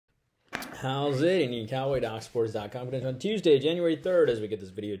How's it? Indian Cowboy, docsports.com. On Tuesday, January 3rd, as we get this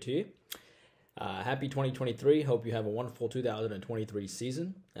video to you. Happy 2023. Hope you have a wonderful 2023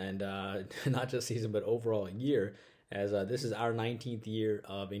 season. And not just season, but overall year. As this is our 19th year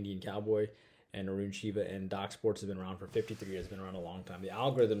of Indian Cowboy. And Arun Shiva and Doc Sports have been around for 53 years. Been around a long time. The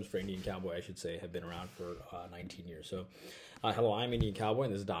algorithms for Indian Cowboy, I should say, have been around for 19 years. So, hello, I'm Indian Cowboy,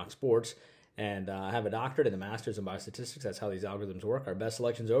 and this is Doc Sports. And I have a doctorate and a master's in biostatistics. That's how these algorithms work. Our best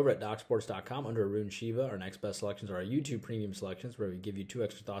selections over at docsports.com under Arun Shiva. Our next best selections are our YouTube premium selections, where we give you 2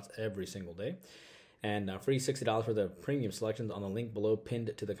 extra thoughts every single day. And free $60 for the premium selections on the link below,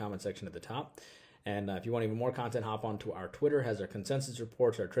 pinned to the comment section at the top. And if you want even more content, hop on to our Twitter. Has our consensus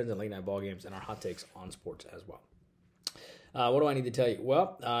reports, our trends and late night ball games, and our hot takes on sports as well. What do I need to tell you?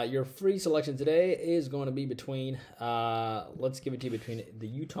 Well, your free selection today is going to be between, let's give it to you between the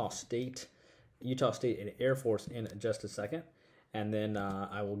Utah State and Air Force in just a second. And then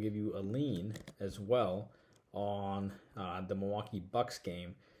I will give you a lean as well on the Milwaukee Bucks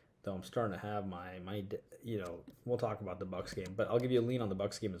game. Though I'm starting to have we'll talk about the Bucks game, but I'll give you a lean on the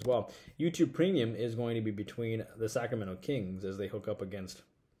Bucks game as well. YouTube Premium is going to be between the Sacramento Kings as they hook up against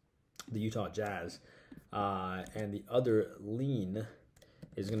the Utah Jazz. And the other lean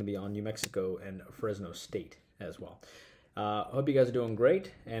is going to be on New Mexico and Fresno State as well. Hope you guys are doing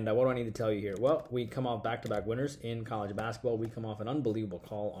great. And what do I need to tell you here? Well, we come off back-to-back winners in college basketball. We come off an unbelievable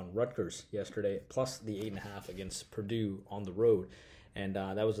call on Rutgers yesterday, plus the 8.5 against Purdue on the road. And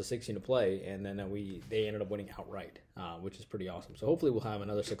that was a 16 to play, and then they ended up winning outright, which is pretty awesome. So hopefully we'll have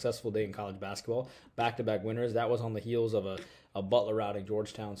another successful day in college basketball. Back-to-back winners. That was on the heels of a Butler routing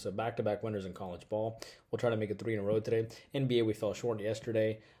Georgetown. So back-to-back winners in college ball. We'll try to make it 3 in a row today. NBA, we fell short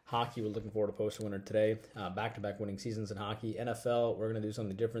yesterday. Hockey, we're looking forward to posting a winner today. Back-to-back winning seasons in hockey. NFL, we're going to do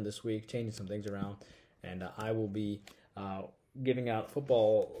something different this week, changing some things around. And I will be giving out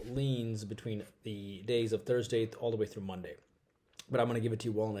football leans between the days of Thursday all the way through Monday. But I'm going to give it to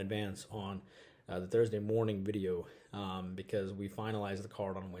you well in advance on the Thursday morning video because we finalized the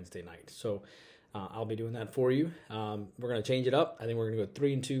card on Wednesday night. So I'll be doing that for you. We're going to change it up. I think we're going to go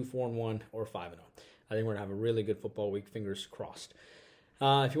 3-2, 4-1, or 5-0. I think we're going to have a really good football week. Fingers crossed.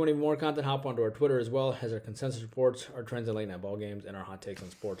 If you want even more content, hop onto our Twitter as well. Has our consensus reports, our trends and late night ball games, and our hot takes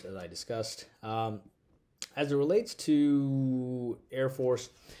on sports, as I discussed. As it relates to Air Force,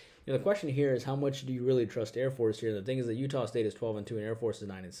 the question here is, how much do you really trust Air Force here? The thing is that Utah State is 12-2 and Air Force is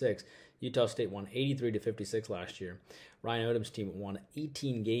 9-6. Utah State won 83-56 last year. Ryan Odom's team won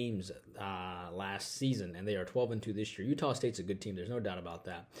 18 games last season, and they are 12-2 this year. Utah State's a good team. There's no doubt about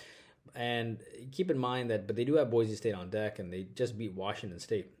that. And keep in mind that, but they do have Boise State on deck, and they just beat Washington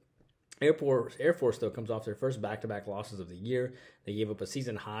State. Air Force, though, comes off their first back-to-back losses of the year. They gave up a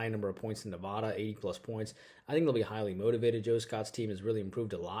season-high number of points in Nevada, 80-plus points. I think they'll be highly motivated. Joe Scott's team has really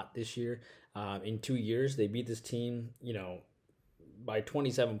improved a lot this year. In 2 years, they beat this team, by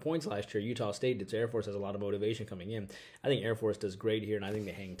 27 points last year. Utah State did, so Air Force has a lot of motivation coming in. I think Air Force does great here, and I think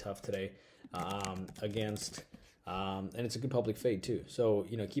they hang tough today against and it's a good public fade, too. So,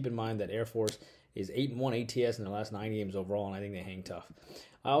 keep in mind that Air Force is 8-1 ATS in their last 9 games overall, and I think they hang tough.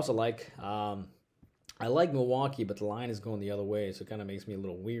 I also like Milwaukee, but the line is going the other way, so it kind of makes me a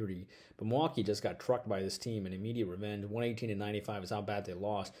little weary. But Milwaukee just got trucked by this team in immediate revenge. 118-95 is how bad they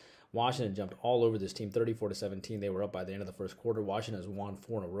lost. Washington jumped all over this team, 34-17. They were up by the end of the first quarter. Washington has won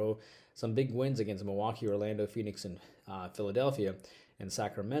 4 in a row. Some big wins against Milwaukee, Orlando, Phoenix, and Philadelphia, and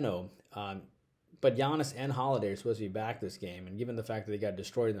Sacramento. But Giannis and Holiday are supposed to be back this game, and given the fact that they got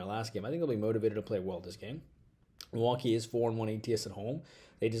destroyed in their last game, I think they'll be motivated to play well this game. Milwaukee is 4-1 ATS at home.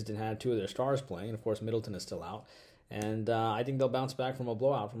 They just didn't have 2 of their stars playing, and of course Middleton is still out. And I think they'll bounce back from a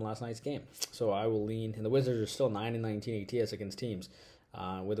blowout from last night's game. So I will lean, and the Wizards are still 9-19 ATS against teams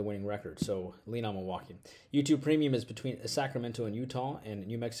with a winning record. So lean on Milwaukee. YouTube Premium is between Sacramento and Utah, and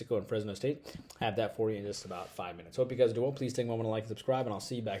New Mexico and Fresno State. Have that for you in just about 5 minutes. Hope you guys do well. Please take a moment to like and subscribe, and I'll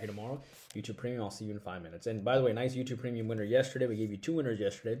see you back here tomorrow. YouTube Premium, I'll see you in 5 minutes. And by the way, nice YouTube Premium winner yesterday. We gave you 2 winners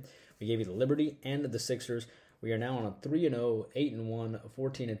yesterday. We gave you the Liberty and the Sixers. We are now on a 3-0, 8-1,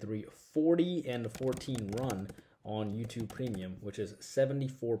 14-3, 40-14 run on YouTube Premium, which is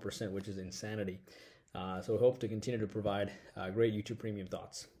 74%, which is insanity. So we hope to continue to provide great YouTube Premium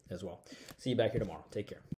thoughts as well. See you back here tomorrow. Take care.